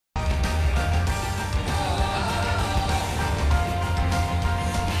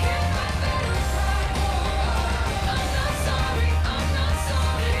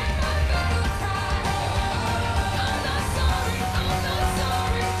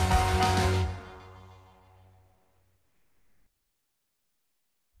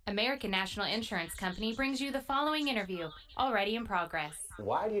American National Insurance Company brings you the following interview, already in progress.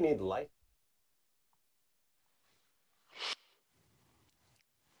 Why do you need life?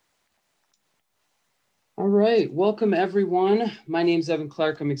 All right, welcome everyone. My name is Evan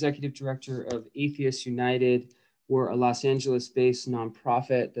Clark. I'm Executive Director of Atheists United. We're a Los Angeles-based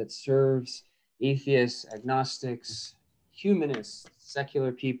nonprofit that serves atheists, agnostics, humanists,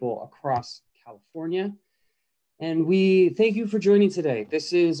 secular people across California. And we thank you for joining today.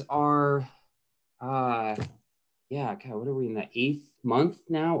 This is our, what are we in the 8th month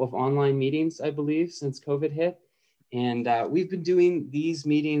now of online meetings, I believe, since COVID hit. And we've been doing these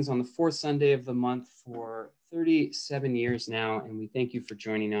meetings on the 4th Sunday of the month for 37 years now. And we thank you for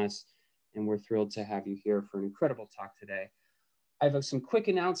joining us. And we're thrilled to have you here for an incredible talk today. I have some quick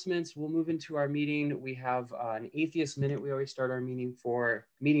announcements. We'll move into our meeting. We have an Atheist Minute we always start our meeting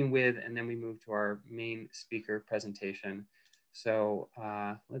with, and then we move to our main speaker presentation. So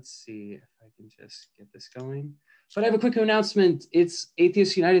let's see if I can just get this going. But I have a quick announcement. It's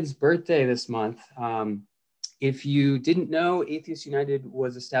Atheists United's birthday this month. If you didn't know, Atheists United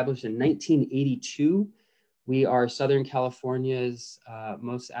was established in 1982. We are Southern California's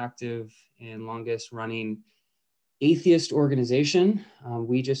most active and longest running atheist organization.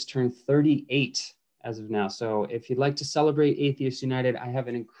 We just turned 38 as of now. So if you'd like to celebrate Atheists United, I have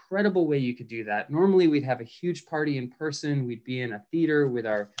an incredible way you could do that. Normally we'd have a huge party in person. We'd be in a theater with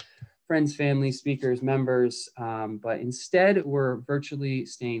our friends, family, speakers, members. But instead we're virtually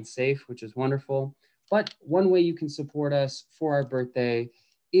staying safe, which is wonderful. But one way you can support us for our birthday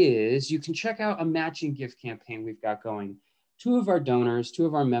is you can check out a matching gift campaign we've got going. Two of our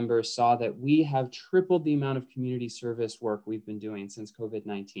members saw that we have tripled the amount of community service work we've been doing since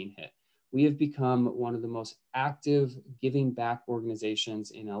COVID-19 hit. We have become one of the most active giving back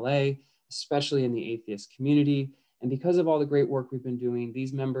organizations in LA, especially in the atheist community. And because of all the great work we've been doing,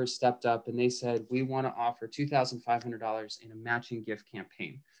 these members stepped up and they said, we want to offer $2,500 in a matching gift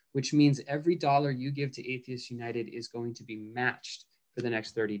campaign, which means every dollar you give to Atheists United is going to be matched for the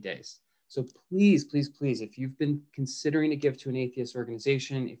next 30 days. So please, please, please, if you've been considering to give to an atheist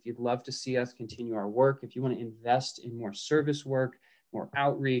organization, if you'd love to see us continue our work, if you want to invest in more service work, more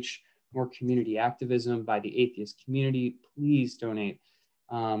outreach, more community activism by the atheist community, please donate.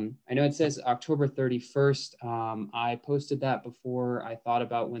 I know it says October 31st. I posted that before I thought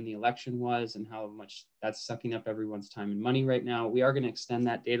about when the election was and how much that's sucking up everyone's time and money right now. We are going to extend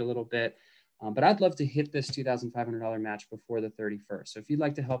that date a little bit. But I'd love to hit this $2,500 match before the 31st. So if you'd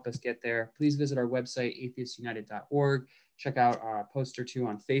like to help us get there, please visit our website, atheistunited.org. Check out our post or two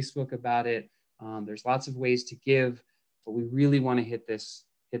on Facebook about it. There's lots of ways to give, but we really want to hit this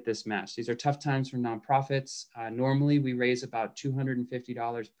match. These are tough times for nonprofits. Normally, we raise about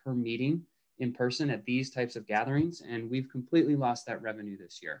 $250 per meeting in person at these types of gatherings, and we've completely lost that revenue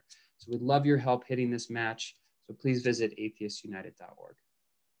this year. So we'd love your help hitting this match. So please visit atheistunited.org.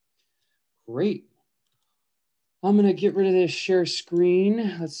 Great. I'm going to get rid of this share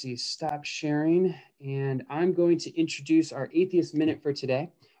screen. Let's see, stop sharing. And I'm going to introduce our Atheist Minute for today.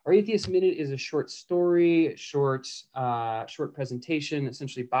 Our Atheist Minute is a short story, short presentation,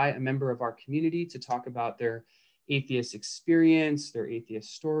 essentially by a member of our community to talk about their atheist experience, their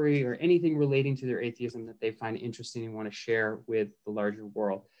atheist story, or anything relating to their atheism that they find interesting and want to share with the larger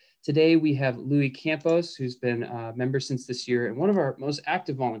world. Today, we have Louis Campos, who's been a member since this year and one of our most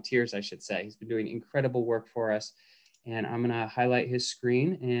active volunteers, I should say. He's been doing incredible work for us. And I'm going to highlight his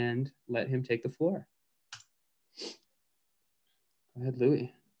screen and let him take the floor. Go ahead,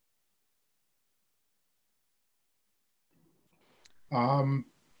 Louis.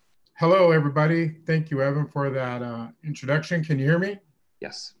 Hello, everybody. Thank you, Evan, for that introduction. Can you hear me?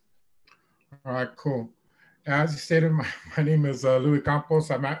 Yes. All right, cool. As you stated, my name is Louis Campos.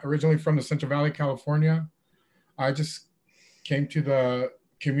 I'm originally from the Central Valley, California. I just came to the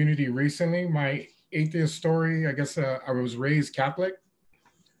community recently. My atheist story, I guess I was raised Catholic.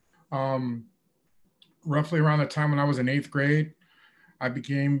 Roughly around the time when I was in 8th grade, I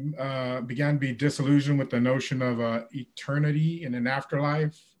began to be disillusioned with the notion of eternity and an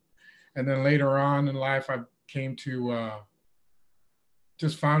afterlife. And then later on in life, I came to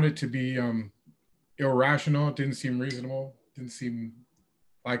just found it to be irrational. It didn't seem reasonable. Didn't seem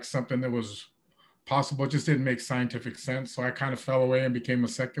like something that was possible. It just didn't make scientific sense. So I kind of fell away and became a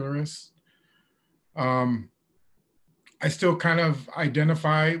secularist. I still kind of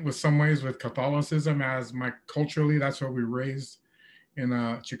identify with some ways with Catholicism as culturally, that's what we raised in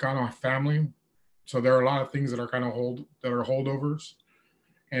a Chicano family. So there are a lot of things that are kind of holdovers.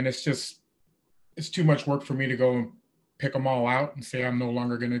 And it's too much work for me to go and pick them all out and say I'm no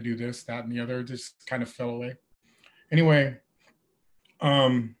longer going to do this, that, and the other. It just kind of fell away. Anyway,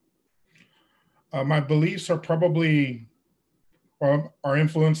 My beliefs are probably, well, are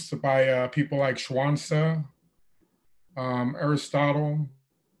influenced by people like Schwanza, Aristotle,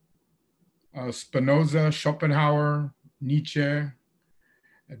 Spinoza, Schopenhauer, Nietzsche,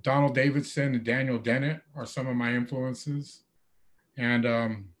 Donald Davidson, and Daniel Dennett are some of my influences.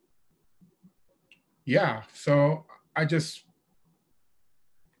 And yeah, so it's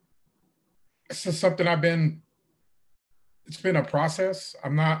just something it's been a process.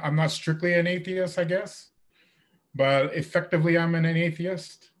 I'm not strictly an atheist, I guess, but effectively I'm an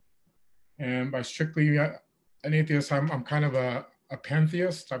atheist. And by strictly an atheist, I'm kind of a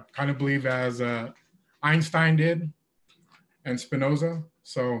pantheist. I kind of believe as Einstein did and Spinoza.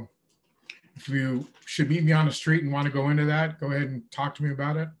 So if you should meet me on the street and want to go into that, go ahead and talk to me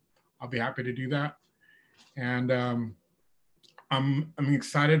about it. I'll be happy to do that. And I'm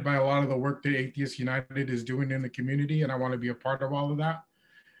excited by a lot of the work that Atheists United is doing in the community, and I want to be a part of all of that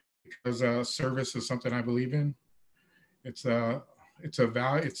because service is something I believe in. It's a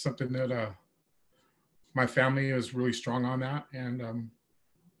value. It's something that my family is really strong on that, and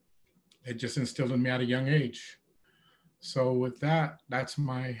it just instilled in me at a young age. So with that, that's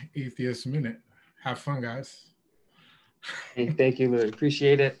my Atheist Minute. Have fun, guys. Hey, thank you, Louis.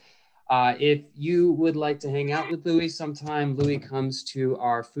 Appreciate it. If you would like to hang out with Louis sometime, Louis comes to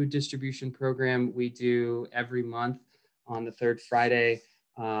our food distribution program we do every month on the third Friday.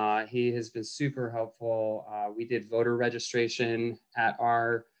 He has been super helpful. We did voter registration at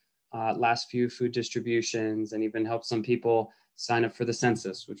our last few food distributions and even helped some people sign up for the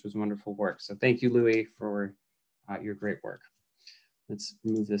census, which was wonderful work. So thank you, Louis, for your great work. Let's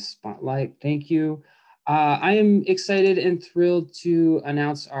remove this spotlight. Thank you. I am excited and thrilled to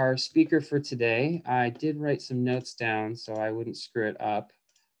announce our speaker for today. I did write some notes down so I wouldn't screw it up.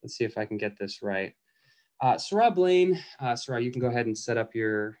 Let's see if I can get this right. Seráh Blain, Seráh, you can go ahead and set up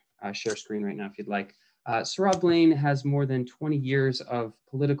your share screen right now if you'd like. Seráh Blain has more than 20 years of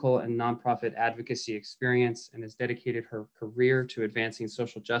political and nonprofit advocacy experience and has dedicated her career to advancing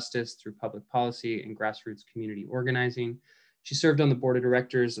social justice through public policy and grassroots community organizing. She served on the board of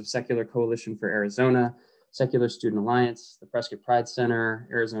directors of Secular Coalition for Arizona, Secular Student Alliance, the Prescott Pride Center,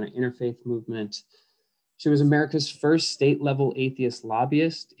 Arizona Interfaith Movement. She was America's first state-level atheist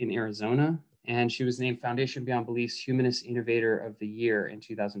lobbyist in Arizona, and she was named Foundation Beyond Belief's Humanist Innovator of the Year in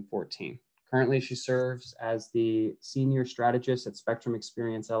 2014. Currently, she serves as the Senior Strategist at Spectrum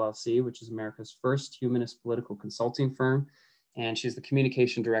Experience LLC, which is America's first humanist political consulting firm, and she's the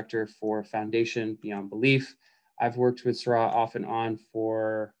Communication Director for Foundation Beyond Belief. I've worked with Seráh off and on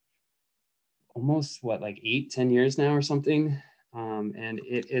for almost, like 8-10 years now or something. And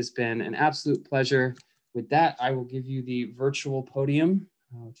it has been an absolute pleasure. With that, I will give you the virtual podium,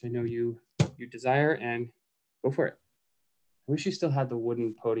 which I know you desire, and go for it. I wish you still had the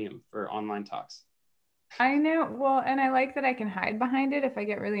wooden podium for online talks. I know. Well, and I like that I can hide behind it if I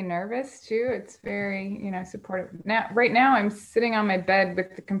get really nervous too. It's very, supportive. Right now I'm sitting on my bed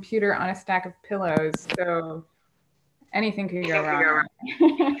with the computer on a stack of pillows. So anything could go wrong.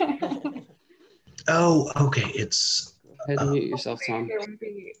 Oh, okay. It's. Go ahead and mute yourself, Tom. There won't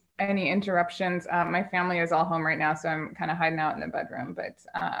be any interruptions. My family is all home right now, so I'm kind of hiding out in the bedroom, but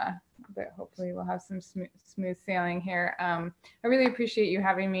hopefully we'll have some smooth sailing here. I really appreciate you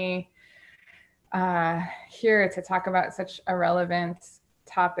having me here to talk about such a relevant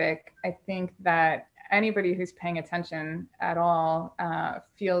topic. I think that anybody who's paying attention at all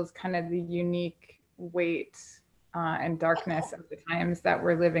feels kind of the unique weight and darkness of the times that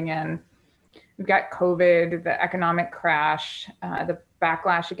we're living in. We've got COVID, the economic crash, the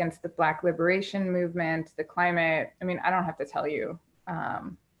backlash against the Black liberation movement, the climate. I mean, I don't have to tell you,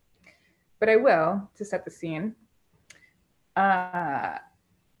 but I will to set the scene. Slide.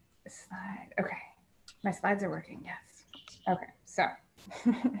 Okay, my slides are working. Yes. Okay, so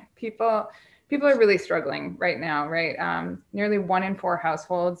people are really struggling right now, right? Nearly 1 in 4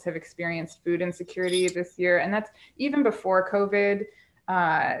 households have experienced food insecurity this year, and that's even before COVID.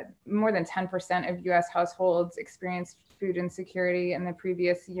 More than 10% of U.S. households experienced food insecurity in the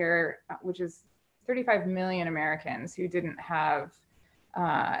previous year, which is 35 million Americans who didn't have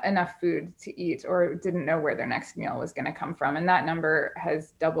enough food to eat or didn't know where their next meal was going to come from. And that number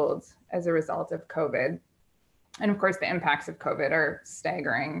has doubled as a result of COVID. And of course, the impacts of COVID are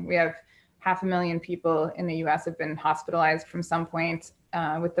staggering. We have 500,000 people in the US have been hospitalized from some point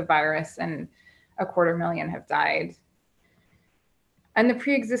with the virus, and 250,000 have died. And the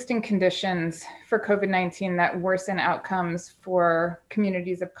pre-existing conditions for COVID-19 that worsen outcomes for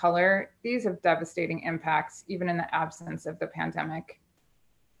communities of color, these have devastating impacts, even in the absence of the pandemic.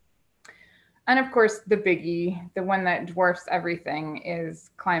 And of course, the biggie, the one that dwarfs everything, is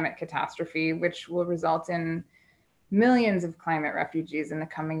climate catastrophe, which will result in millions of climate refugees in the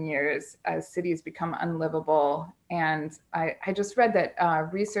coming years as cities become unlivable. And I just read that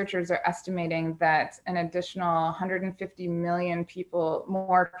researchers are estimating that an additional 150 million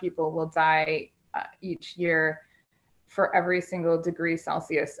more people will die each year for every single degree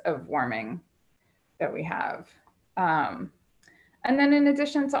Celsius of warming that we have. And then in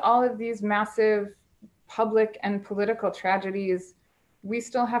addition to all of these massive public and political tragedies, we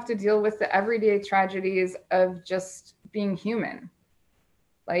still have to deal with the everyday tragedies of just being human,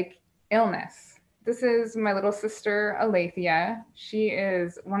 like illness. This is my little sister, Alethea. She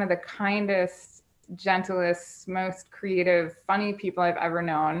is one of the kindest, gentlest, most creative, funny people I've ever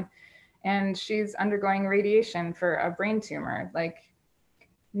known. And she's undergoing radiation for a brain tumor, like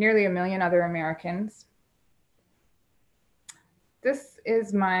nearly 1 million other Americans. This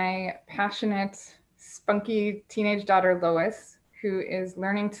is my passionate, spunky teenage daughter, Lois, who is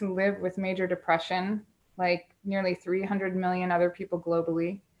learning to live with major depression, like nearly 300 million other people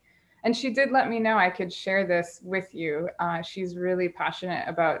globally. And she did let me know I could share this with you. She's really passionate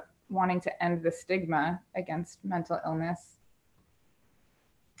about wanting to end the stigma against mental illness.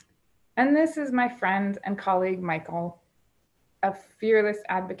 And this is my friend and colleague, Michael, a fearless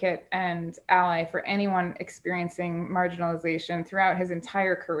advocate and ally for anyone experiencing marginalization throughout his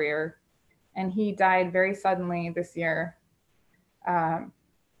entire career. And he died very suddenly this year.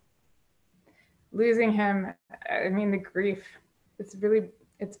 Losing him, I mean, the grief, it's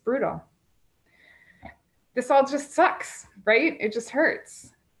brutal. This all just sucks, right? It just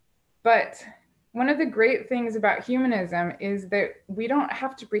hurts. But one of the great things about humanism is that we don't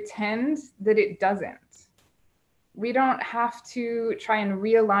have to pretend that it doesn't. We don't have to try and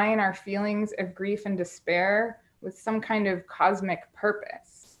realign our feelings of grief and despair with some kind of cosmic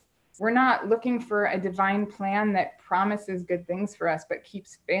purpose. We're not looking for a divine plan that promises good things for us, but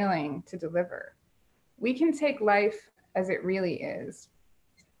keeps failing to deliver. We can take life as it really is.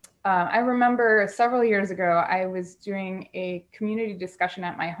 I remember several years ago, I was doing a community discussion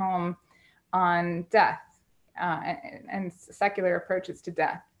at my home on death and secular approaches to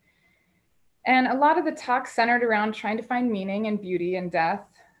death. And a lot of the talk centered around trying to find meaning and beauty in death,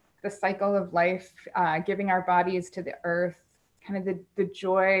 the cycle of life, giving our bodies to the earth, kind of the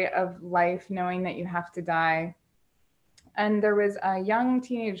joy of life, knowing that you have to die. And there was a young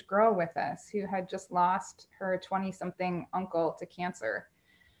teenage girl with us who had just lost her 20-something uncle to cancer.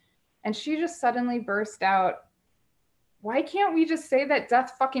 And she just suddenly burst out, "Why can't we just say that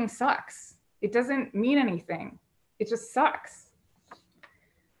death fucking sucks? It doesn't mean anything. It just sucks."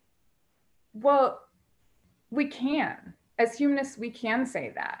 Well, we can. As humanists, we can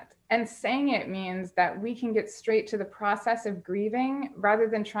say that. And saying it means that we can get straight to the process of grieving rather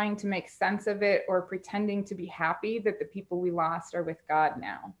than trying to make sense of it or pretending to be happy that the people we lost are with God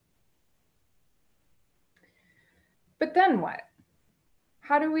now. But then what?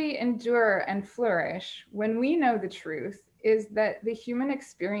 How do we endure and flourish when we know the truth is that the human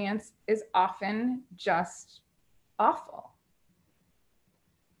experience is often just awful?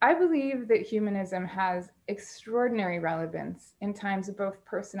 I believe that humanism has extraordinary relevance in times of both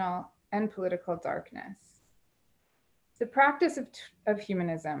personal and political darkness. The practice of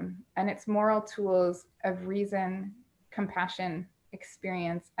humanism and its moral tools of reason, compassion,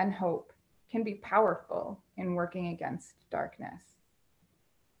 experience, and hope can be powerful in working against darkness.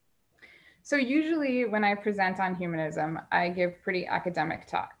 So usually when I present on humanism, I give pretty academic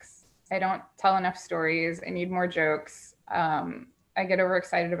talks. I don't tell enough stories. I need more jokes. I get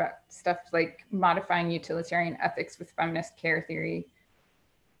overexcited about stuff like modifying utilitarian ethics with feminist care theory.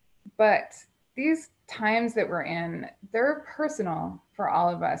 But these times that we're in, they're personal for all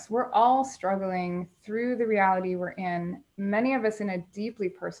of us. We're all struggling through the reality we're in, many of us in a deeply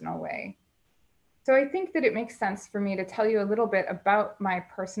personal way. So I think that it makes sense for me to tell you a little bit about my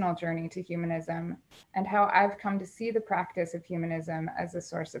personal journey to humanism and how I've come to see the practice of humanism as a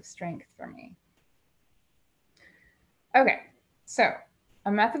source of strength for me. Okay. So,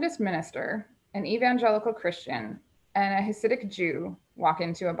 a Methodist minister, an evangelical Christian, and a Hasidic Jew walk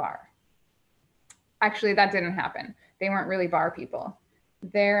into a bar. Actually, that didn't happen. They weren't really bar people.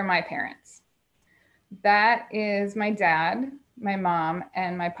 They're my parents. That is my dad, my mom,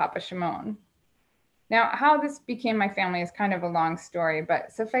 and my Papa Shimon. Now, how this became my family is kind of a long story,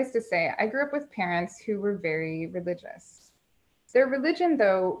 but suffice to say, I grew up with parents who were very religious. Their religion,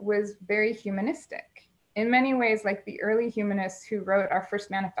 though, was very humanistic. In many ways, like the early humanists who wrote our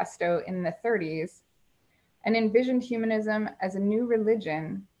first manifesto in the 30s, and envisioned humanism as a new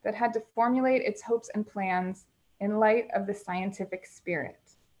religion that had to formulate its hopes and plans in light of the scientific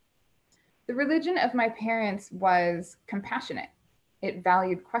spirit. The religion of my parents was compassionate. It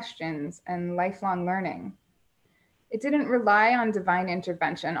valued questions and lifelong learning. It didn't rely on divine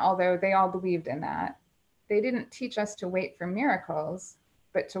intervention, although they all believed in that. They didn't teach us to wait for miracles,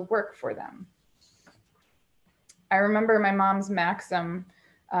 but to work for them. I remember my mom's maxim,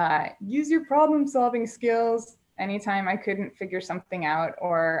 use your problem-solving skills anytime I couldn't figure something out,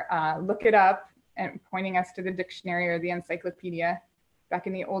 or look it up, and pointing us to the dictionary or the encyclopedia back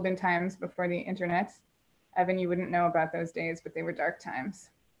in the olden times before the internet. Evan, you wouldn't know about those days, but they were dark times.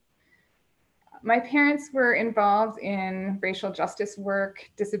 My parents were involved in racial justice work,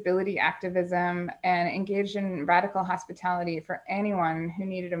 disability activism, and engaged in radical hospitality for anyone who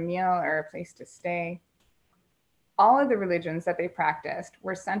needed a meal or a place to stay. All of the religions that they practiced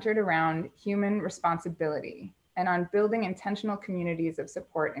were centered around human responsibility and on building intentional communities of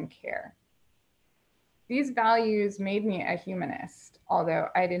support and care. These values made me a humanist, although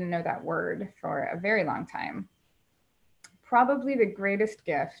I didn't know that word for a very long time. Probably the greatest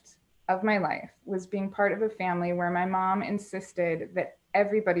gift of my life was being part of a family where my mom insisted that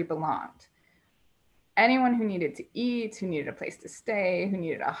everybody belonged. Anyone who needed to eat, who needed a place to stay, who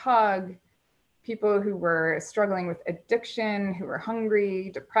needed a hug, people who were struggling with addiction, who were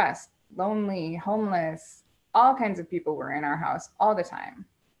hungry, depressed, lonely, homeless, all kinds of people were in our house all the time,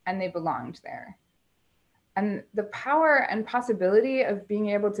 and they belonged there. And the power and possibility of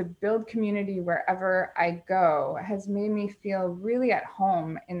being able to build community wherever I go has made me feel really at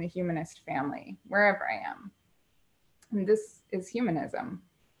home in the humanist family, wherever I am. And this is humanism.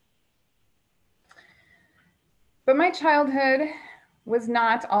 But my childhood was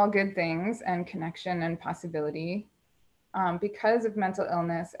not all good things and connection and possibility. Because of mental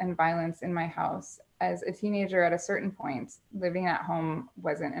illness and violence in my house, as a teenager at a certain point, living at home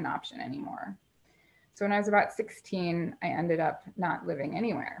wasn't an option anymore. So when I was about 16, I ended up not living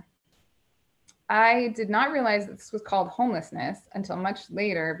anywhere. I did not realize that this was called homelessness until much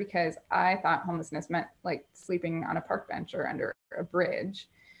later, because I thought homelessness meant like sleeping on a park bench or under a bridge.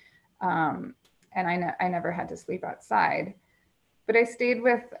 And I never had to sleep outside. But I stayed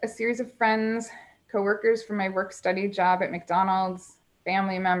with a series of friends, coworkers from my work-study job at McDonald's,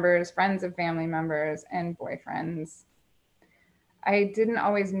 family members, friends of family members, and boyfriends. I didn't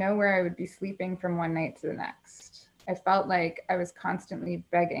always know where I would be sleeping from one night to the next. I felt like I was constantly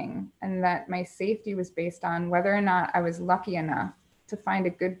begging, and that my safety was based on whether or not I was lucky enough to find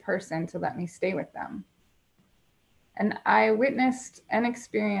a good person to let me stay with them. And I witnessed and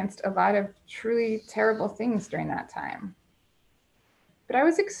experienced a lot of truly terrible things during that time. But I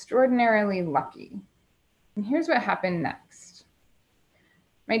was extraordinarily lucky. And here's what happened next.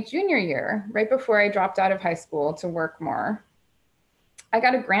 My junior year, right before I dropped out of high school to work more, I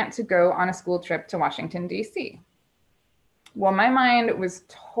got a grant to go on a school trip to Washington, D.C. Well, my mind was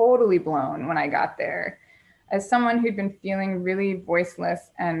totally blown when I got there. As someone who'd been feeling really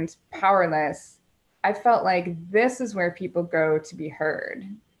voiceless and powerless, I felt like this is where people go to be heard.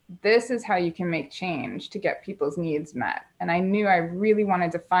 This is how you can make change to get people's needs met. And I knew I really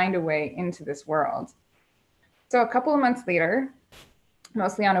wanted to find a way into this world. So a couple of months later,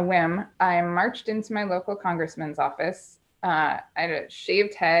 mostly on a whim, I marched into my local congressman's office. I had a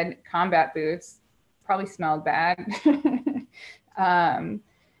shaved head, combat boots, probably smelled bad.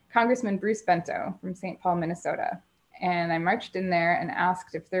 Congressman Bruce Bento from St. Paul, Minnesota. And I marched in there and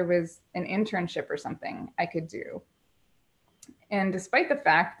asked if there was an internship or something I could do. And despite the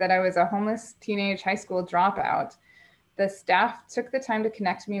fact that I was a homeless teenage high school dropout, the staff took the time to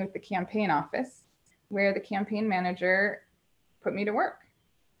connect me with the campaign office, where the campaign manager put me to work.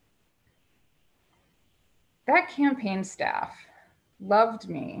 That campaign staff loved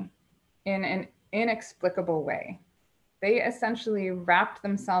me in an inexplicable way. They essentially wrapped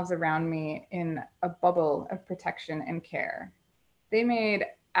themselves around me in a bubble of protection and care. They made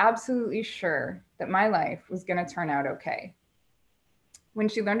absolutely sure that my life was going to turn out okay. When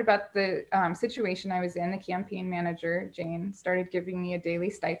she learned about the situation I was in, the campaign manager, Jane, started giving me a daily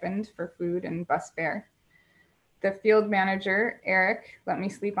stipend for food and bus fare. The field manager, Eric, let me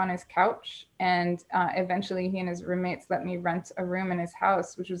sleep on his couch, and eventually he and his roommates let me rent a room in his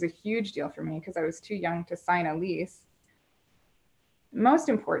house, which was a huge deal for me because I was too young to sign a lease. Most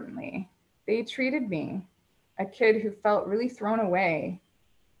importantly, they treated me, a kid who felt really thrown away.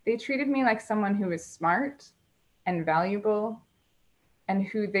 They treated me like someone who was smart and valuable and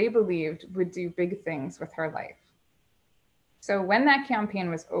who they believed would do big things with her life. So when that campaign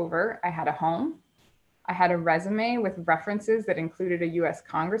was over, I had a home, I had a resume with references that included a US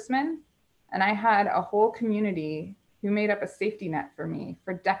congressman, and I had a whole community who made up a safety net for me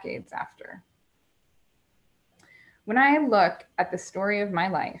for decades after. When I look at the story of my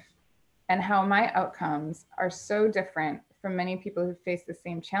life and how my outcomes are so different from many people who face the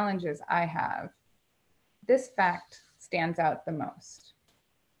same challenges I have, this fact stands out the most.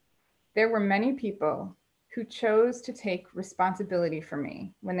 There were many people who chose to take responsibility for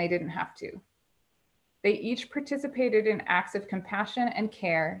me when they didn't have to. They each participated in acts of compassion and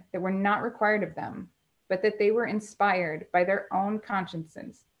care that were not required of them, but that they were inspired by their own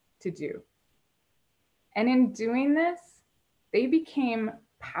consciences to do. And in doing this, they became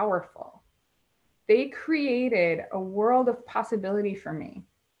powerful. They created a world of possibility for me.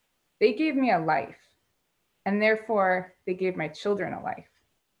 They gave me a life, and therefore they gave my children a life.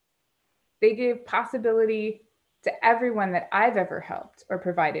 They gave possibility to everyone that I've ever helped or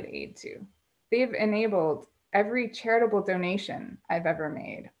provided aid to. They've enabled every charitable donation I've ever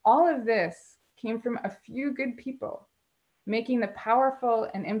made. All of this came from a few good people making the powerful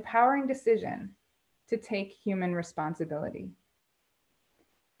and empowering decision to take human responsibility.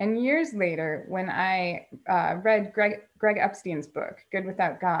 And years later, when I read Greg Epstein's book, Good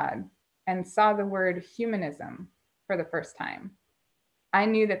Without God, and saw the word humanism for the first time, I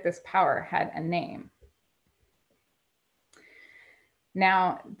knew that this power had a name.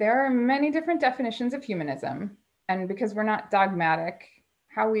 Now, there are many different definitions of humanism, and because we're not dogmatic,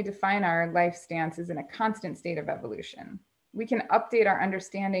 how we define our life stance is in a constant state of evolution. We can update our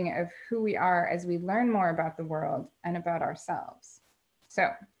understanding of who we are as we learn more about the world and about ourselves. So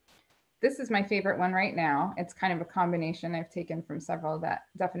this is my favorite one right now. It's kind of a combination I've taken from several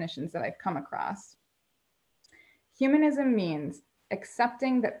definitions that I've come across. Humanism means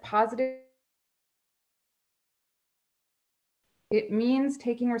accepting that it means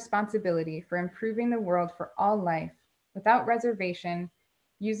taking responsibility for improving the world for all life without reservation,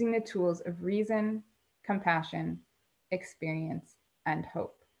 using the tools of reason, compassion, experience, and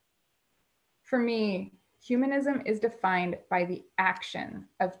hope. For me, humanism is defined by the action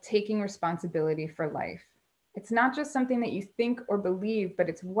of taking responsibility for life. It's not just something that you think or believe, but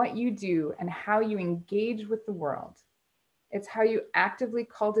it's what you do and how you engage with the world. It's how you actively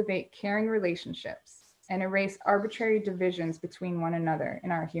cultivate caring relationships and erase arbitrary divisions between one another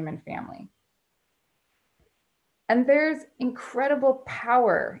in our human family. And there's incredible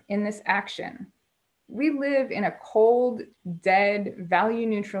power in this action. We live in a cold, dead,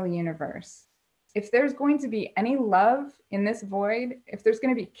 value-neutral universe. If there's going to be any love in this void, if there's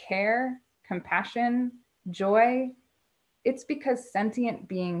going to be care, compassion, joy, it's because sentient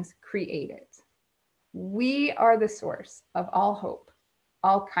beings create it. We are the source of all hope,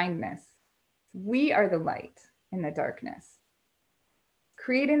 all kindness. We are the light in the darkness.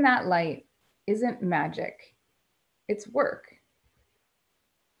 Creating that light isn't magic, it's work.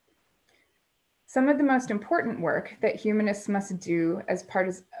 Some of the most important work that humanists must do as part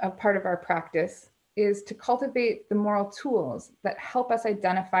of our practice is to cultivate the moral tools that help us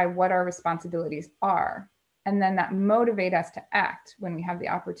identify what our responsibilities are, and then that motivate us to act when we have the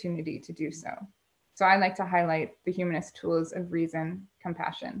opportunity to do so. So I like to highlight the humanist tools of reason,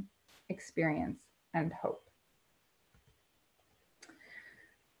 compassion, experience, and hope.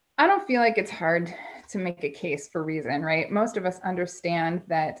 I don't feel like it's hard to make a case for reason, right? Most of us understand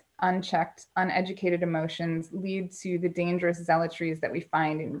that unchecked, uneducated emotions lead to the dangerous zealotries that we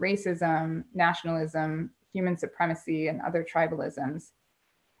find in racism, nationalism, human supremacy, and other tribalisms.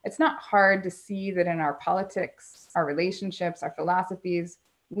 It's not hard to see that in our politics, our relationships, our philosophies,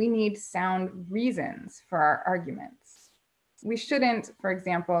 we need sound reasons for our arguments. We shouldn't, for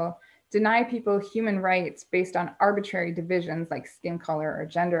example, deny people human rights based on arbitrary divisions like skin color or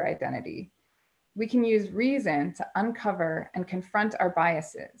gender identity. We can use reason to uncover and confront our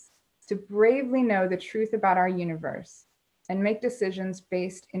biases, to bravely know the truth about our universe, and make decisions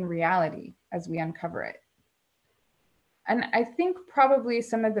based in reality as we uncover it. And I think probably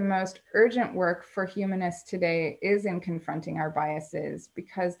some of the most urgent work for humanists today is in confronting our biases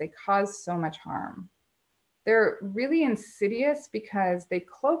because they cause so much harm. They're really insidious because they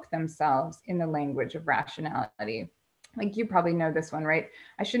cloak themselves in the language of rationality. Like, you probably know this one, right?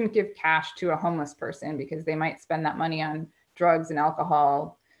 I shouldn't give cash to a homeless person because they might spend that money on drugs and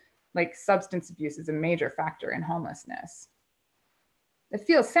alcohol. Like, substance abuse is a major factor in homelessness. It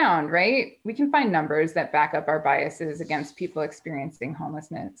feels sound, right? We can find numbers that back up our biases against people experiencing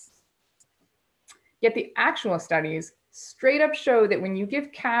homelessness. Yet the actual studies straight up show that when you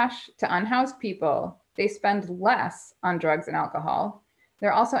give cash to unhoused people, they spend less on drugs and alcohol.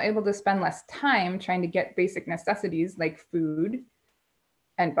 They're also able to spend less time trying to get basic necessities like food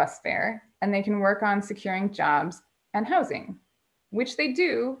and bus fare, and they can work on securing jobs and housing, which they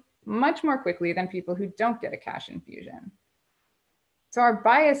do much more quickly than people who don't get a cash infusion. So our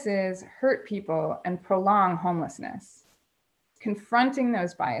biases hurt people and prolong homelessness. Confronting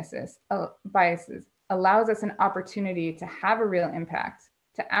those biases allows us an opportunity to have a real impact,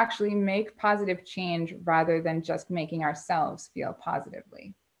 to actually make positive change rather than just making ourselves feel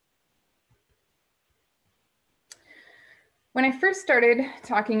positively. When I first started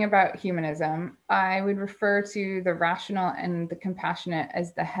talking about humanism, I would refer to the rational and the compassionate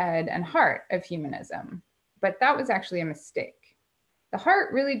as the head and heart of humanism, but that was actually a mistake. The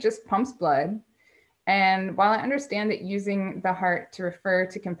heart really just pumps blood. And while I understand that using the heart to refer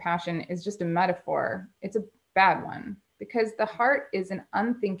to compassion is just a metaphor, it's a bad one, because the heart is an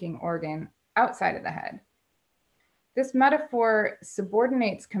unthinking organ outside of the head. This metaphor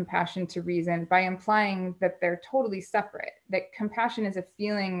subordinates compassion to reason by implying that they're totally separate, that compassion is a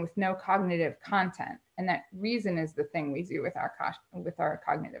feeling with no cognitive content, and that reason is the thing we do with our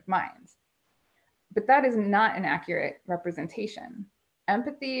cognitive minds. But that is not an accurate representation.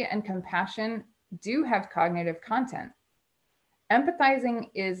 Empathy and compassion do have cognitive content. Empathizing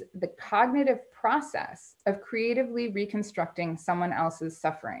is the cognitive process of creatively reconstructing someone else's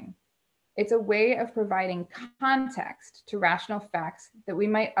suffering. It's a way of providing context to rational facts that we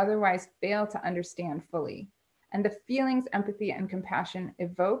might otherwise fail to understand fully. And the feelings empathy and compassion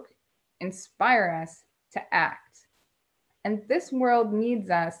evoke inspire us to act. And this world needs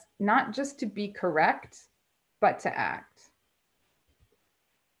us not just to be correct, but to act.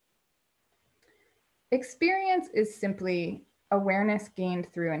 Experience is simply awareness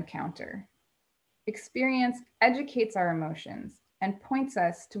gained through encounter. Experience educates our emotions and points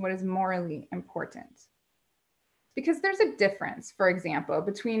us to what is morally important. Because there's a difference, for example,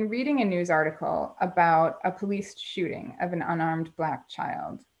 between reading a news article about a police shooting of an unarmed Black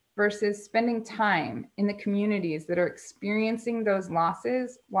child versus spending time in the communities that are experiencing those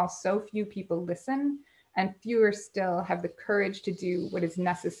losses while so few people listen and fewer still have the courage to do what is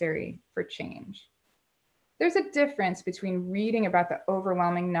necessary for change. There's a difference between reading about the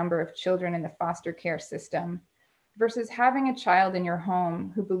overwhelming number of children in the foster care system versus having a child in your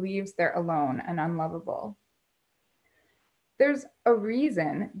home who believes they're alone and unlovable. There's a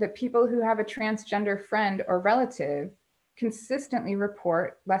reason that people who have a transgender friend or relative consistently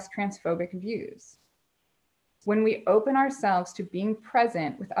report less transphobic views. When we open ourselves to being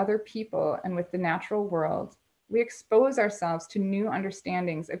present with other people and with the natural world, we expose ourselves to new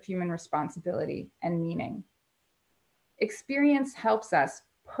understandings of human responsibility and meaning. Experience helps us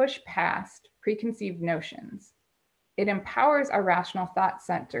push past preconceived notions. It empowers our rational thought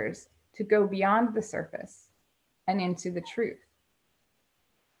centers to go beyond the surface and into the truth.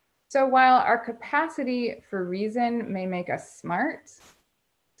 So while our capacity for reason may make us smart,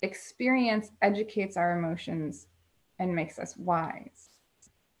 experience educates our emotions and makes us wise.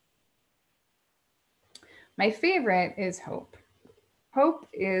 My favorite is hope. Hope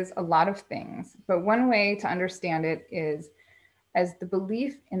is a lot of things, but one way to understand it is as the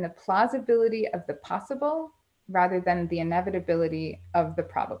belief in the plausibility of the possible rather than the inevitability of the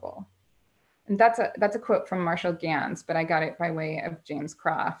probable. And that's a quote from Marshall Gans, but I got it by way of James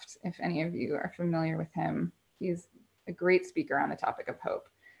Croft, if any of you are familiar with him. He's a great speaker on the topic of hope.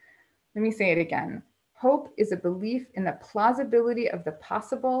 Let me say it again. Hope is a belief in the plausibility of the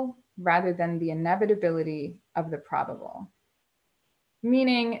possible rather than the inevitability of the probable.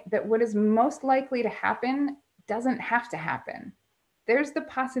 Meaning that what is most likely to happen doesn't have to happen. There's the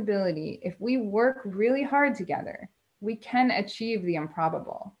possibility if we work really hard together, we can achieve the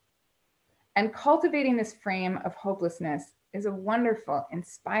improbable. And cultivating this frame of hopelessness is a wonderful,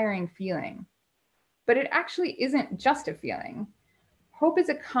 inspiring feeling. But it actually isn't just a feeling. Hope is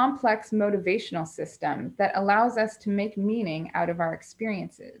a complex motivational system that allows us to make meaning out of our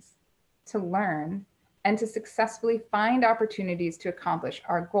experiences, to learn, and to successfully find opportunities to accomplish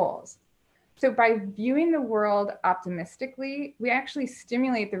our goals. So by viewing the world optimistically, we actually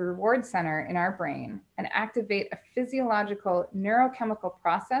stimulate the reward center in our brain and activate a physiological neurochemical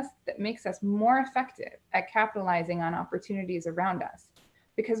process that makes us more effective at capitalizing on opportunities around us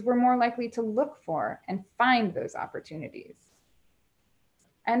because we're more likely to look for and find those opportunities.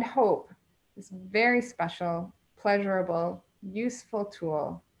 And hope, this very special, pleasurable, useful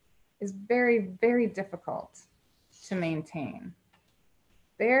tool, is very, very difficult to maintain.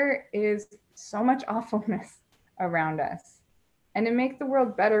 There is so much awfulness around us. And to make the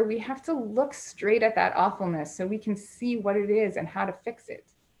world better, we have to look straight at that awfulness so we can see what it is and how to fix it.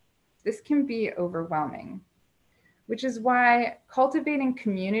 This can be overwhelming, which is why cultivating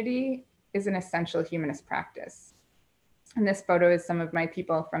community is an essential humanist practice. And this photo is some of my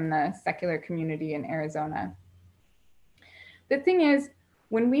people from the secular community in Arizona. The thing is,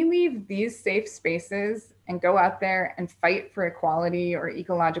 when we leave these safe spaces and go out there and fight for equality or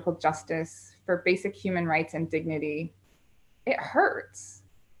ecological justice, for basic human rights and dignity, it hurts.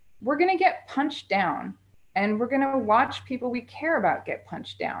 We're going to get punched down, and we're going to watch people we care about get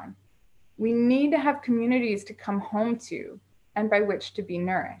punched down. We need to have communities to come home to and by which to be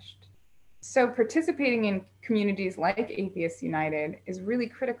nourished. So participating in communities like Atheists United is really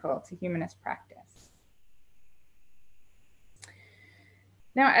critical to humanist practice.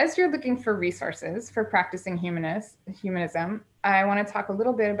 Now, as you're looking for resources for practicing humanism, I want to talk a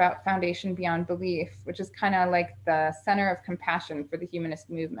little bit about Foundation Beyond Belief, which is kind of like the center of compassion for the humanist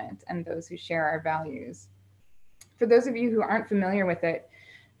movement and those who share our values. For those of you who aren't familiar with it,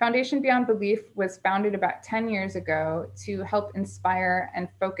 Foundation Beyond Belief was founded about 10 years ago to help inspire and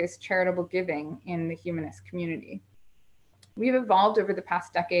focus charitable giving in the humanist community. We've evolved over the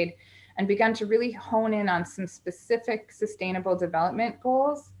past decade and begun to really hone in on some specific sustainable development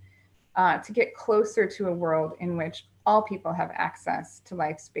goals to get closer to a world in which all people have access to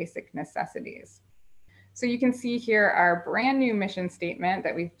life's basic necessities. So you can see here our brand new mission statement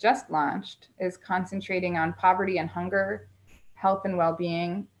that we've just launched is concentrating on poverty and hunger, health and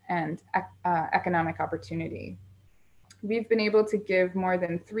well-being, and economic opportunity. We've been able to give more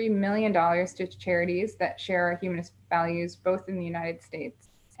than $3 million to charities that share our humanist values, both in the United States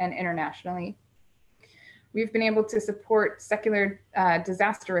and internationally. We've been able to support secular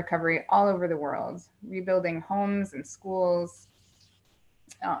disaster recovery all over the world, rebuilding homes and schools,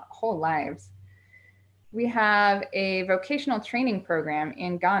 whole lives. We have a vocational training program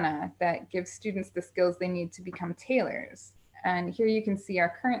in Ghana that gives students the skills they need to become tailors. And here you can see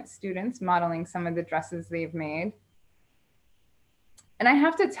our current students modeling some of the dresses they've made. And I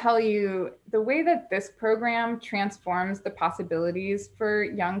have to tell you, the way that this program transforms the possibilities for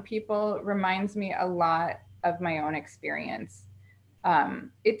young people reminds me a lot of my own experience.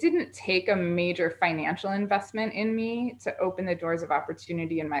 It didn't take a major financial investment in me to open the doors of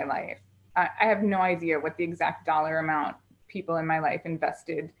opportunity in my life. I have no idea what the exact dollar amount people in my life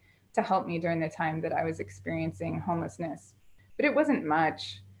invested to help me during the time that I was experiencing homelessness, but it wasn't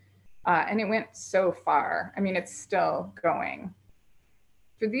much. And it went so far. I mean, it's still going.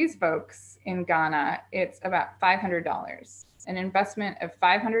 For these folks in Ghana, it's about $500. An investment of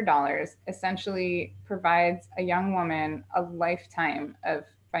 $500 essentially provides a young woman a lifetime of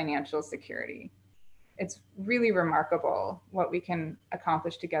financial security. It's really remarkable what we can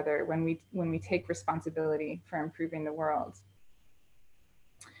accomplish together when we take responsibility for improving the world.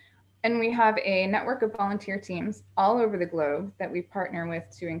 And we have a network of volunteer teams all over the globe that we partner with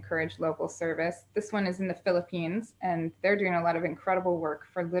to encourage local service. This one is in the Philippines, and they're doing a lot of incredible work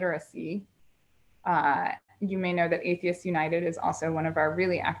for literacy. You may know that Atheists United is also one of our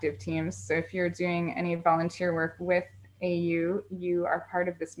really active teams. So if you're doing any volunteer work with AU, you are part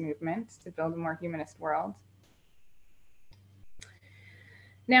of this movement to build a more humanist world.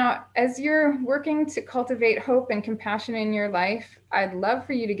 Now, as you're working to cultivate hope and compassion in your life, I'd love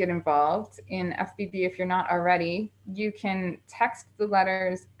for you to get involved in FBB if you're not already. You can text the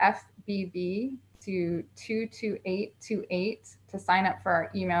letters FBB to 22828 to sign up for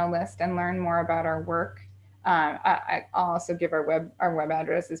our email list and learn more about our work. I'll also give our web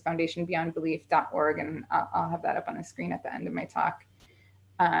address is foundationbeyondbelief.org, and I'll have that up on the screen at the end of my talk.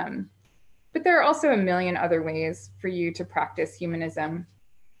 But there are also a million other ways for you to practice humanism.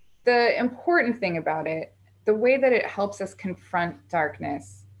 The important thing about it, the way that it helps us confront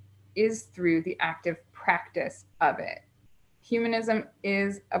darkness, is through the active practice of it. Humanism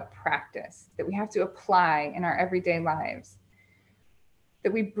is a practice that we have to apply in our everyday lives,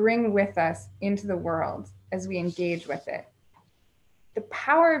 that we bring with us into the world as we engage with it. The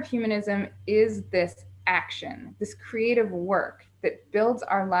power of humanism is this action, this creative work that builds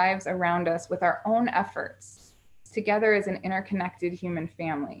our lives around us with our own efforts, together as an interconnected human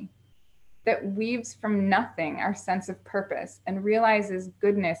family, that weaves from nothing our sense of purpose and realizes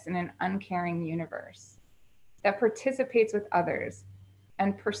goodness in an uncaring universe, that participates with others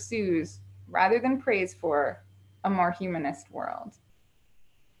and pursues, rather than prays for, a more humanist world.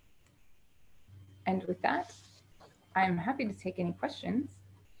 And with that, I'm happy to take any questions.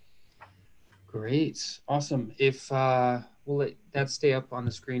 Great, awesome. If we'll let that stay up on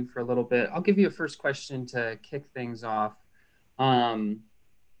the screen for a little bit, I'll give you a first question to kick things off. I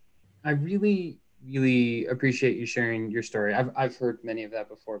really, really appreciate you sharing your story. I've heard many of that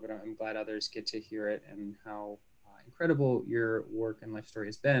before, but I'm glad others get to hear it and how incredible your work and life story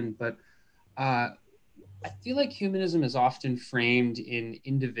has been. But I feel like humanism is often framed in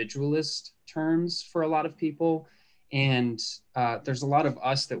individualist terms for a lot of people. And there's a lot of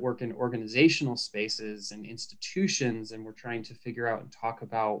us that work in organizational spaces and institutions, and we're trying to figure out and talk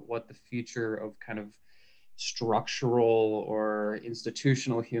about what the future of kind of structural or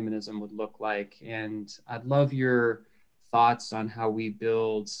institutional humanism would look like. And I'd love your thoughts on how we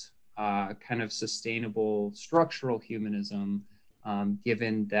build kind of sustainable structural humanism,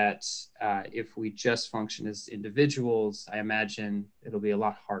 given that if we just function as individuals, I imagine it'll be a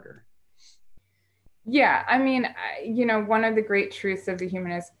lot harder. Yeah, I mean, one of the great truths of the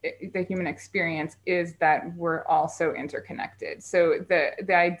human experience is that we're all so interconnected. So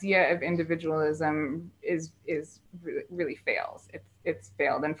the idea of individualism is really fails. It's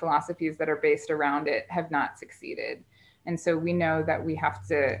failed, and philosophies that are based around it have not succeeded. And so we know that we have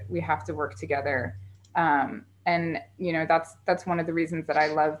to work together. And that's one of the reasons that I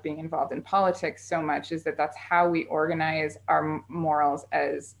love being involved in politics so much, is that that's how we organize our morals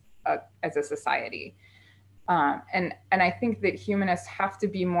as a society. And I think that humanists have to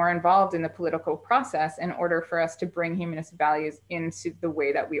be more involved in the political process in order for us to bring humanist values into the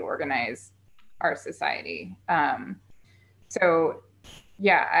way that we organize our society. So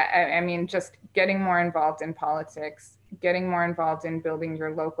yeah, I mean, just getting more involved in politics, getting more involved in building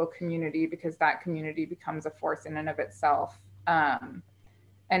your local community, because that community becomes a force in and of itself.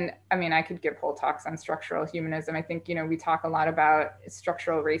 And I mean, I could give whole talks on structural humanism. I think, we talk a lot about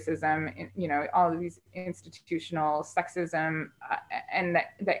structural racism, all of these institutional sexism, and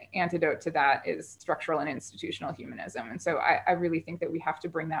the antidote to that is structural and institutional humanism. And so I really think that we have to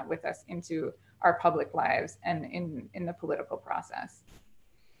bring that with us into our public lives and in the political process.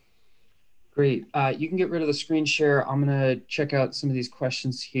 Great. You can get rid of the screen share. I'm going to check out some of these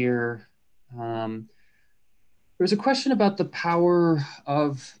questions here. There's a question about the power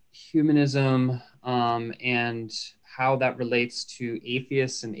of humanism and how that relates to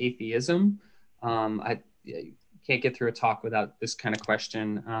atheists and atheism. I can't get through a talk without this kind of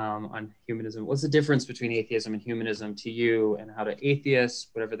question on humanism. What's the difference between atheism and humanism to you, and how do atheists,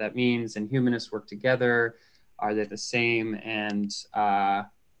 whatever that means, and humanists work together? Are they the same? And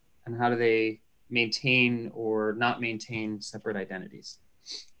how do they maintain or not maintain separate identities?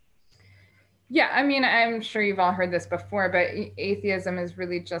 Yeah, I mean, I'm sure you've all heard this before, but atheism is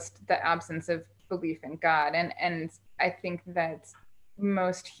really just the absence of belief in God. And I think that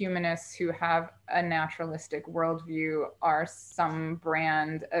most humanists who have a naturalistic worldview are some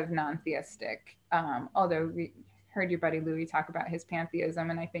brand of non-theistic. Although we heard your buddy Louis talk about his pantheism,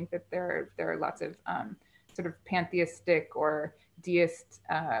 and I think that there are lots of sort of pantheistic or deist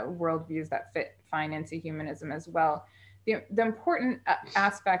worldviews that fit fine into humanism as well. The important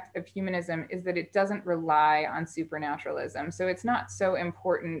aspect of humanism is that it doesn't rely on supernaturalism. So it's not so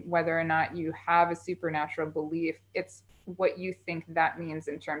important whether or not you have a supernatural belief. It's what you think that means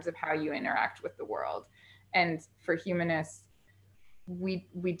in terms of how you interact with the world. And for humanists, we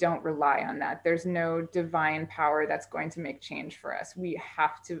don't rely on that. There's no divine power that's going to make change for us. We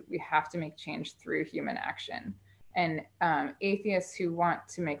have to make change through human action. And atheists who want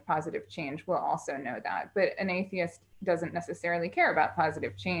to make positive change will also know that. But an atheist doesn't necessarily care about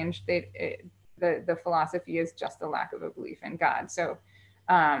positive change. The philosophy is just a lack of a belief in God. So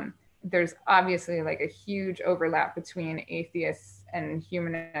there's obviously like a huge overlap between atheists and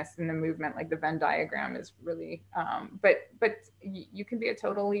humanists in the movement. Like the Venn diagram is really, but you can be a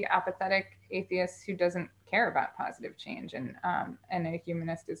totally apathetic atheist who doesn't care about positive change, and a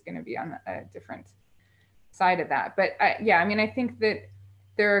humanist is going to be on a different side of that. But yeah, I mean, I think that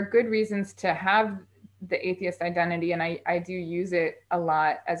there are good reasons to have the atheist identity, and I do use it a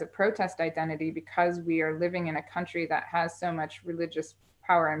lot as a protest identity, because we are living in a country that has so much religious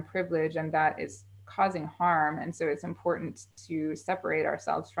power and privilege, and that is causing harm. And so it's important to separate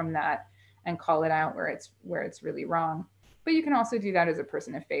ourselves from that and call it out where it's really wrong. But you can also do that as a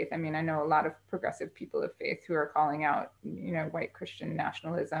person of faith. I mean, I know a lot of progressive people of faith who are calling out, white Christian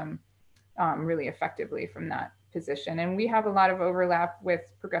nationalism really effectively from that position. And we have a lot of overlap with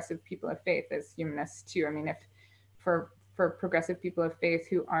progressive people of faith as humanists too. I mean, if for progressive people of faith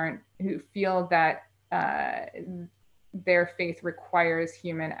who feel that their faith requires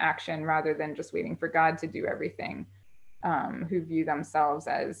human action rather than just waiting for God to do everything, who view themselves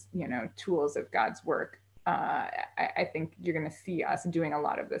as, tools of God's work, I think you're going to see us doing a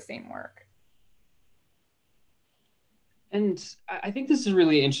lot of the same work. And I think this is a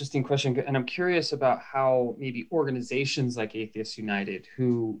really interesting question, and I'm curious about how maybe organizations like Atheists United,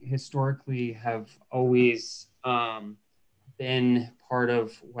 who historically have always been part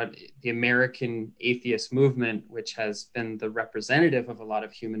of what the American atheist movement, which has been the representative of a lot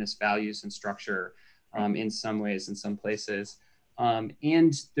of humanist values and structure in some ways, in some places.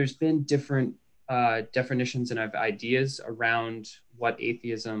 And there's been different definitions and ideas around what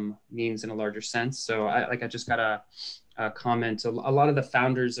atheism means in a larger sense. So I just got a comment. A lot of the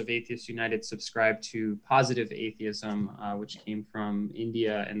founders of Atheists United subscribe to positive atheism, which came from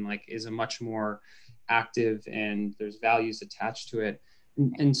India and is a much more active and there's values attached to it.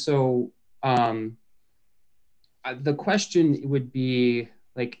 And so the question would be,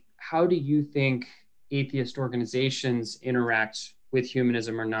 like, how do you think atheist organizations interact with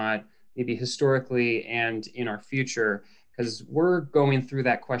humanism or not, maybe historically and in our future? Because we're going through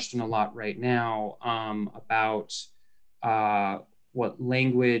that question a lot right now, about what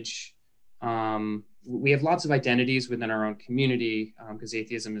language, we have lots of identities within our own community, because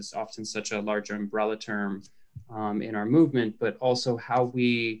atheism is often such a large umbrella term in our movement, but also how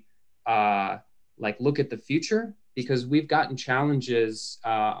we like look at the future, because we've gotten challenges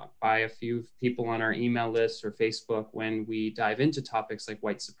by a few people on our email list or Facebook when we dive into topics like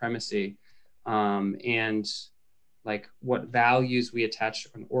white supremacy, and like what values we attach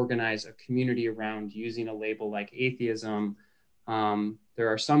and organize a community around using a label like atheism. There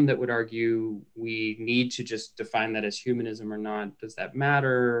are some that would argue we need to just define that as humanism or not. Does that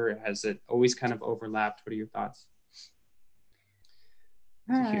matter? Has it always kind of overlapped? What are your thoughts? It's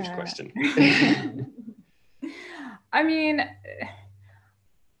a huge question. I mean,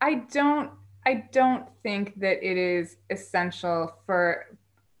 I don't think that it is essential for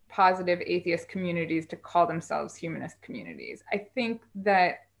positive atheist communities to call themselves humanist communities. I think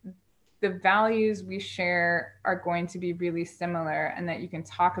that the values we share are going to be really similar, and that you can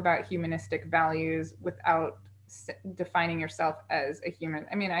talk about humanistic values without defining yourself as a human.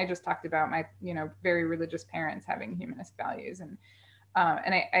 I mean, I just talked about my, very religious parents having humanist values, and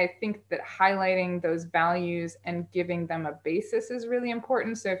I think that highlighting those values and giving them a basis is really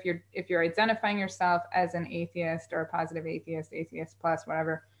important. So if you're identifying yourself as an atheist or a positive atheist, atheist plus,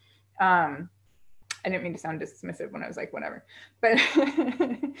 whatever, I didn't mean to sound dismissive when I was like, whatever, but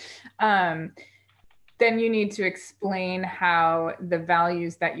then you need to explain how the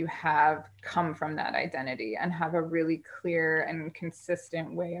values that you have come from that identity and have a really clear and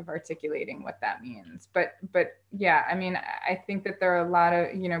consistent way of articulating what that means. But yeah, I mean, I think that there are a lot of,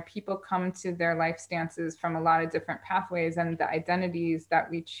 people come to their life stances from a lot of different pathways, and the identities that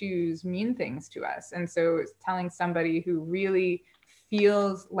we choose mean things to us. And so telling somebody who really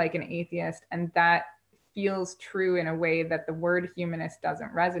feels like an atheist and that feels true in a way that the word humanist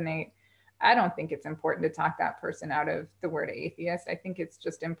doesn't resonate, I don't think it's important to talk that person out of the word atheist. I think it's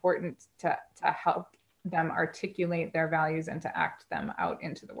just important to help them articulate their values and to act them out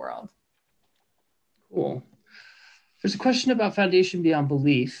into the world. Cool. There's a question about Foundation Beyond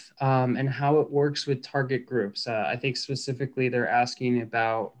Belief and how it works with target groups. I think specifically they're asking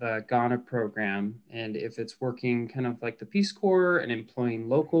about the Ghana program and if it's working kind of like the Peace Corps and employing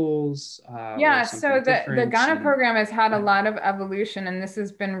locals. Yeah, so the Ghana program has had a lot of evolution, and this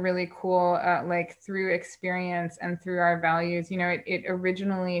has been really cool, like through experience and through our values. It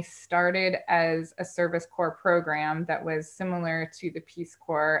originally started as a Service Corps program that was similar to the Peace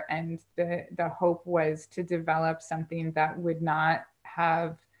Corps, and the hope was to develop something that would not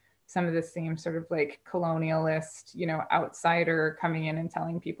have some of the same sort of like colonialist, outsider coming in and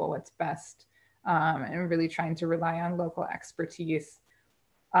telling people what's best, and really trying to rely on local expertise.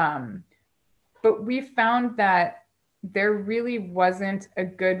 But we found that there really wasn't a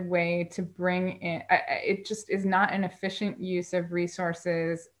good way to bring in, it just is not an efficient use of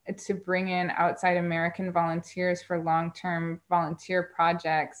resources to bring in outside American volunteers for long-term volunteer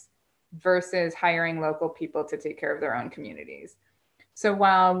projects versus hiring local people to take care of their own communities. So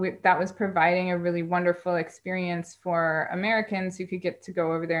while that was providing a really wonderful experience for Americans who could get to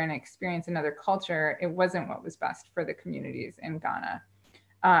go over there and experience another culture, it wasn't what was best for the communities in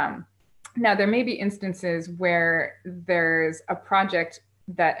Ghana. Now, there may be instances where there's a project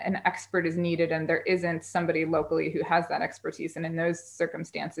that an expert is needed and there isn't somebody locally who has that expertise. And in those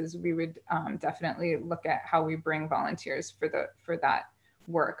circumstances, we would definitely look at how we bring volunteers for that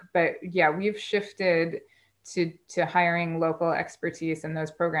work. But yeah, we've shifted to hiring local expertise, and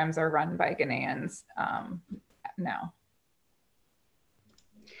those programs are run by Ghanaians now.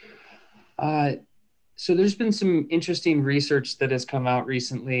 So there's been some interesting research that has come out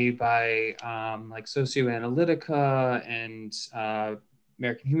recently by like Socioanalytica and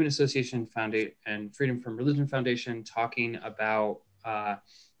American Human Association Foundation and Freedom from Religion Foundation, talking about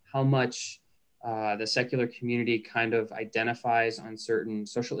how much the secular community kind of identifies on certain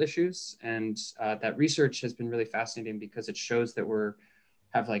social issues. And that research has been really fascinating because it shows that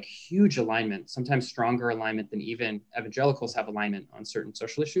have like huge alignment, sometimes stronger alignment than even evangelicals have alignment on certain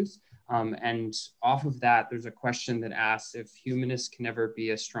social issues. And off of that, there's a question that asks if humanists can ever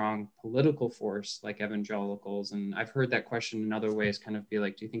be a strong political force like evangelicals. And I've heard that question in other ways kind of be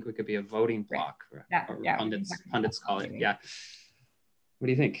like, do you think we could be a voting bloc? Yeah, pundits call it, yeah. What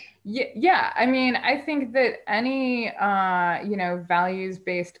do you think? Yeah. I mean, I think that any,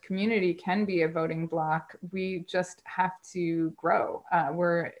 values-based community can be a voting bloc. We just have to grow.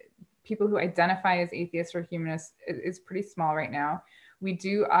 We're people who identify as atheists or humanists is pretty small right now. We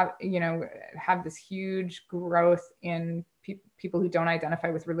do, have this huge growth in people who don't identify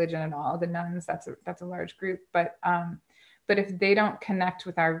with religion at all. The nuns, that's a large group. But if they don't connect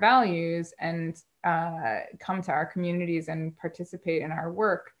with our values and come to our communities and participate in our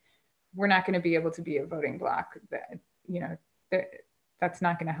work, we're not going to be able to be a voting bloc. That's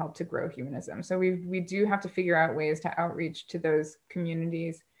not going to help to grow humanism. So we do have to figure out ways to outreach to those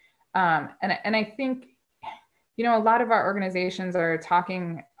communities. And I think, a lot of our organizations are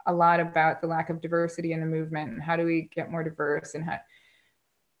talking a lot about the lack of diversity in the movement and how do we get more diverse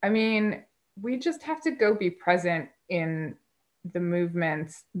we just have to go be present in the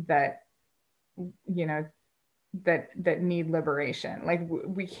movements that need liberation. Like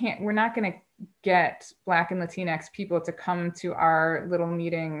we're not going to get Black and Latinx people to come to our little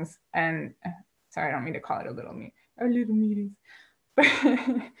meetings and, sorry, I don't mean to call it our little meetings,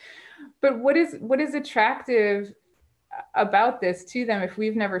 but what is attractive about this to them if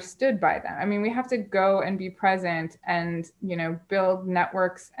we've never stood by them? I mean, we have to go and be present and, build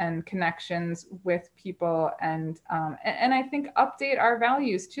networks and connections with people and I think update our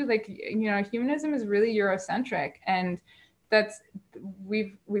values too. Like, humanism is really Eurocentric, and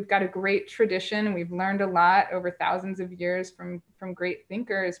we've got a great tradition. We've learned a lot over thousands of years from great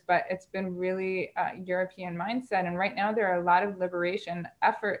thinkers, but it's been really European mindset. And right now there are a lot of liberation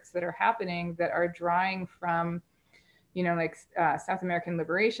efforts that are happening that are drawing from South American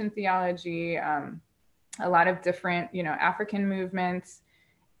liberation theology, a lot of different, African movements.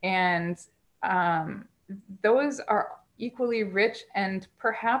 And those are equally rich and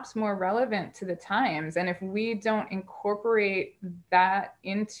perhaps more relevant to the times. And if we don't incorporate that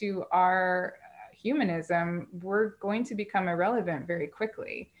into our humanism, we're going to become irrelevant very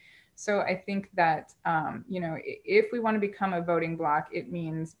quickly. So I think that, if we want to become a voting bloc, it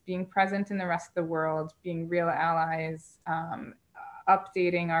means being present in the rest of the world, being real allies,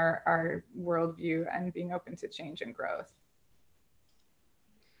 updating our worldview, and being open to change and growth.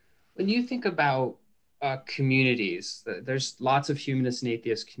 When you think about communities, there's lots of humanist and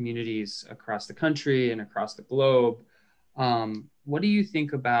atheist communities across the country and across the globe. What do you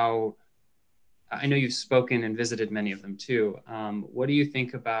think about, I know you've spoken and visited many of them too. What do you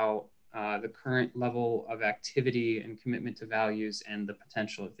think about the current level of activity and commitment to values and the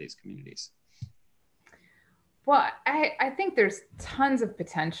potential of these communities? Well, I think there's tons of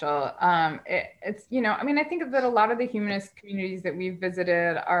potential. I think that a lot of the humanist communities that we've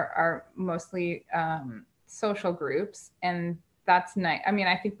visited are mostly social groups, and that's nice. I mean,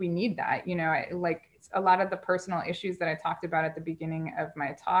 I think we need that, like a lot of the personal issues that I talked about at the beginning of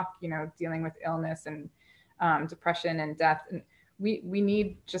my talk, dealing with illness and depression and death. And we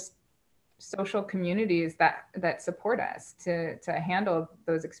need just social communities that support us to handle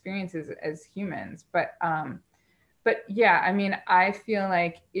those experiences as humans. But yeah, I mean, I feel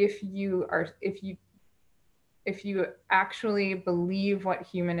like if you actually believe what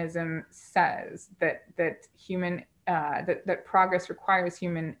humanism says, that progress requires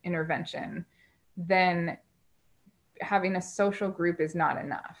human intervention, then having a social group is not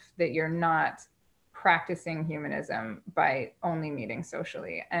enough, that you're not practicing humanism by only meeting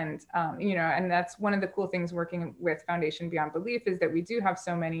socially. And, and that's one of the cool things working with Foundation Beyond Belief, is that we do have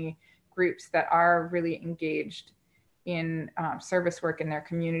so many groups that are really engaged in service work in their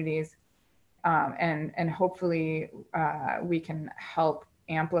communities. And hopefully we can help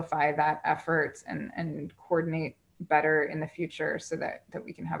amplify that effort and coordinate better in the future so that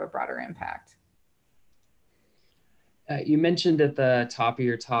we can have a broader impact. You mentioned at the top of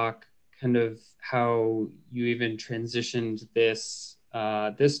your talk kind of how you even transitioned this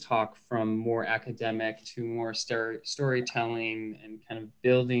talk from more academic to more storytelling and kind of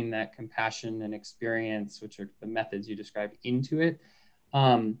building that compassion and experience, which are the methods you described, into it.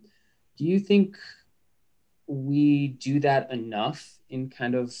 Do you think we do that enough in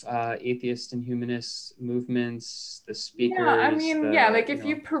kind of atheist and humanist movements, the speakers? Yeah, I mean, if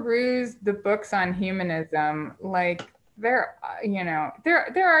you peruse the books on humanism, like there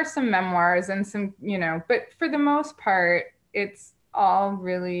are some memoirs and some, but for the most part, it's all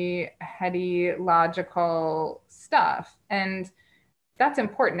really heady, logical stuff. And that's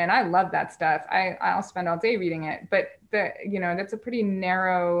important. And I love that stuff. I'll spend all day reading it, but that's a pretty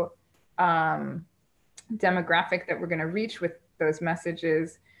narrow demographic that we're going to reach with those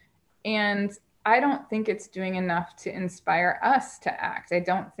messages. And I don't think it's doing enough to inspire us to act. I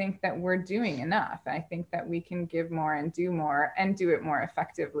don't think that we're doing enough. I think that we can give more and do it more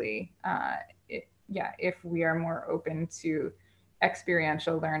effectively. If we are more open to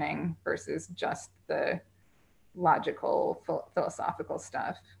experiential learning versus just the logical, philosophical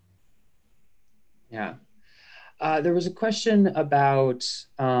stuff. Yeah. There was a question about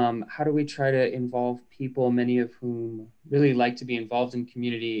how do we try to involve people, many of whom really like to be involved in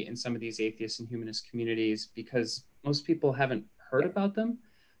community in some of these atheist and humanist communities, because most people haven't heard about them.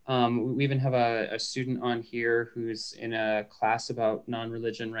 We even have a student on here who's in a class about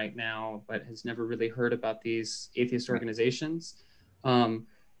non-religion right now, but has never really heard about these atheist organizations.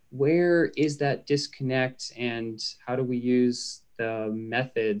 Where is that disconnect, and how do we use the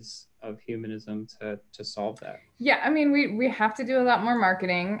methods of humanism to solve that? Yeah, I mean, we have to do a lot more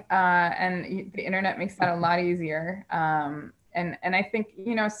marketing, and the internet makes that a lot easier. And I think,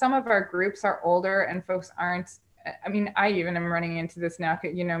 you know, some of our groups are older and folks aren't. I mean, I even am running into this now.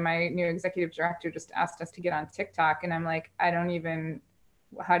 You know, my new executive director just asked us to get on TikTok, and I'm like, I don't even.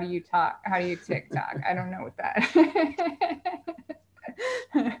 How do you talk? How do you TikTok? I don't know what that.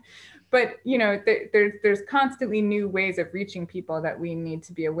 But you know, there's constantly new ways of reaching people that we need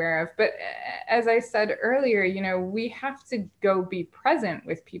to be aware of. But as I said earlier, you know, we have to go be present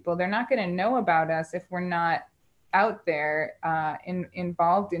with people. They're not going to know about us if we're not out there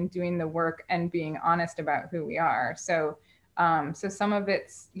involved in doing the work and being honest about who we are. So so some of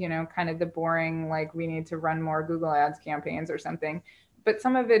it's, you know, kind of the boring, like we need to run more Google Ads campaigns or something. But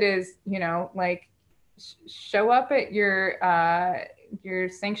some of it is, you know, like show up at your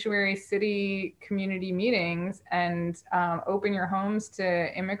sanctuary city community meetings and open your homes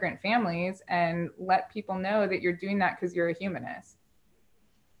to immigrant families and let people know that you're doing that because you're a humanist.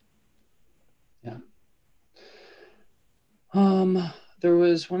 Yeah. There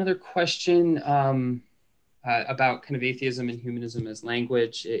was one other question about kind of atheism and humanism as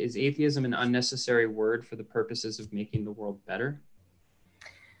language. Is atheism an unnecessary word for the purposes of making the world better?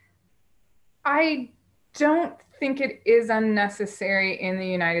 I don't think it is unnecessary in the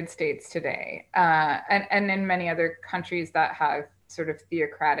United States today, and in many other countries that have sort of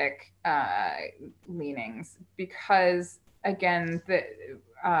theocratic leanings, because again, the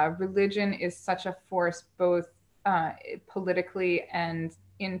religion is such a force both politically and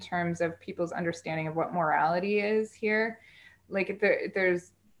in terms of people's understanding of what morality is here. Like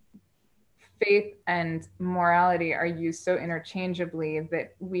there's faith and morality are used so interchangeably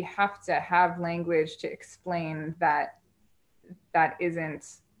that we have to have language to explain that that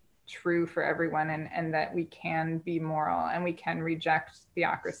isn't true for everyone, and that we can be moral and we can reject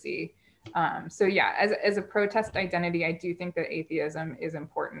theocracy. So yeah, as a protest identity, I do think that atheism is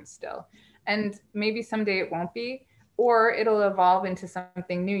important still. And maybe someday it won't be, or it'll evolve into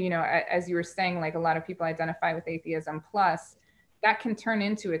something new. You know, as you were saying, like a lot of people identify with atheism plus, that can turn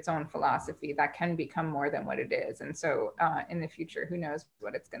into its own philosophy that can become more than what it is. And so in the future, who knows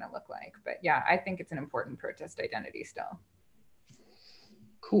what it's going to look like. But yeah, I think it's an important protest identity still.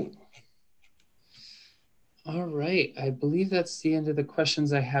 Cool. All right. I believe that's the end of the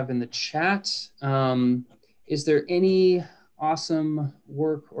questions I have in the chat. Is there any awesome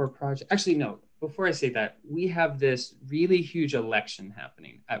work or project? Actually, no. Before I say that, we have this really huge election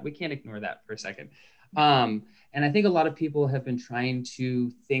happening. We can't ignore that for a second. And I think a lot of people have been trying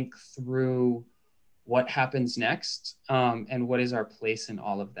to think through what happens next and what is our place in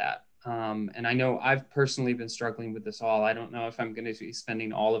all of that. And I know I've personally been struggling with this all. I don't know if I'm going to be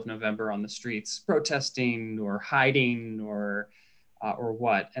spending all of November on the streets protesting or hiding or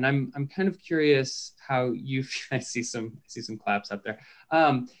what. And I'm kind of curious how you. I see some claps up there.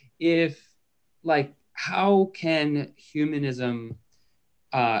 How can humanism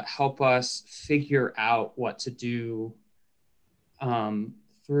help us figure out what to do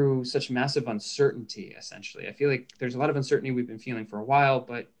through such massive uncertainty, essentially? I feel like there's a lot of uncertainty we've been feeling for a while,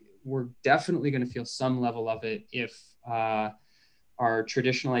 but we're definitely going to feel some level of it if our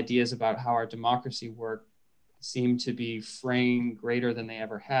traditional ideas about how our democracy works seem to be fraying greater than they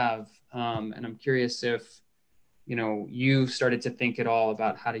ever have. And I'm curious if, you know, you've started to think at all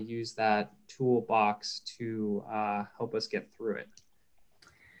about how to use that toolbox to help us get through it.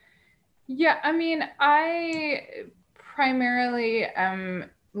 Yeah, I mean, I primarily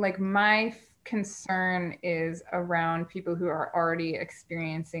like my concern is around people who are already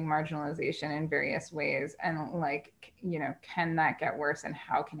experiencing marginalization in various ways, and like, you know, can that get worse and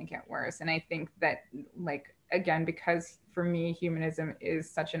how can it get worse? And I think that, like, again, because for me humanism is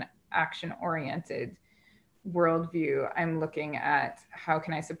such an action oriented worldview, I'm looking at how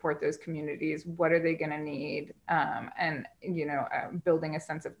can I support those communities? What are they going to need? And, building a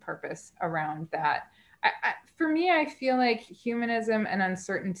sense of purpose around that. For me, I feel like humanism and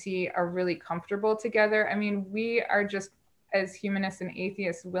uncertainty are really comfortable together. I mean, we are just, as humanists and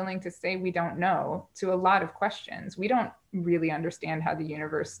atheists, willing to say we don't know to a lot of questions. We don't really understand how the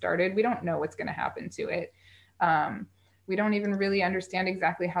universe started. We don't know what's going to happen to it. We don't even really understand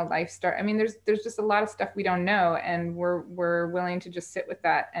exactly how life started. I mean, there's just a lot of stuff we don't know, and we're willing to just sit with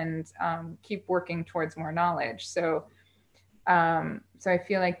that and keep working towards more knowledge. So I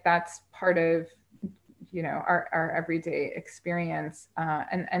feel like that's part of our everyday experience,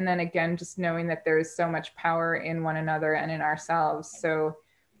 and then again, just knowing that there is so much power in one another and in ourselves. So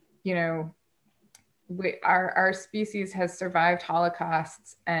our species has survived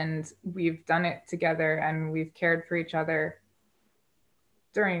Holocausts, and we've done it together, and we've cared for each other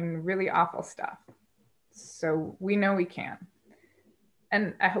during really awful stuff. So we know we can.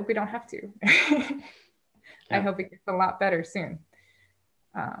 And I hope we don't have to. I hope it gets a lot better soon.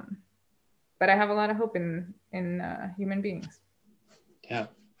 But I have a lot of hope in human beings. Yeah.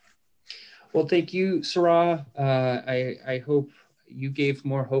 Well, thank you, Seráh. I hope you gave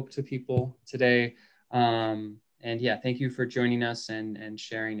more hope to people today. And yeah, thank you for joining us and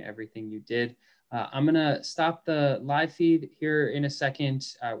sharing everything you did. I'm going to stop the live feed here in a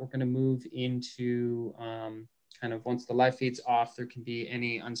second. We're going to move into kind of once the live feed's off, there can be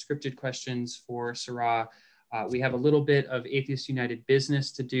any unscripted questions for Seráh. We have a little bit of Atheists United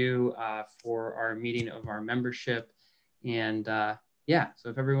business to do for our meeting of our membership. And yeah, so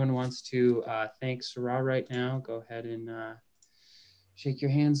if everyone wants to thank Seráh right now, go ahead and shake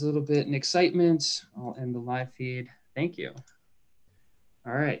your hands a little bit in excitement. I'll end the live feed. Thank you.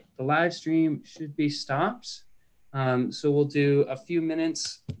 All right, the live stream should be stopped. So we'll do a few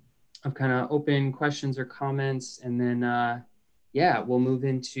minutes of kind of open questions or comments, and then yeah, we'll move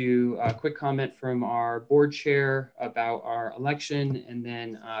into a quick comment from our board chair about our election, and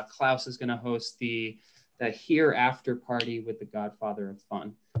then Klaus is going to host the hereafter party with the Godfather of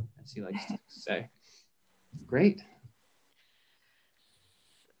Fun, as he likes to say. Great.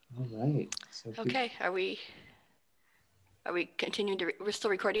 All right. So okay, are we continuing to, we're still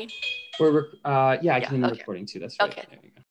recording? We're, yeah, I can continue recording too. That's right. Okay. There we go.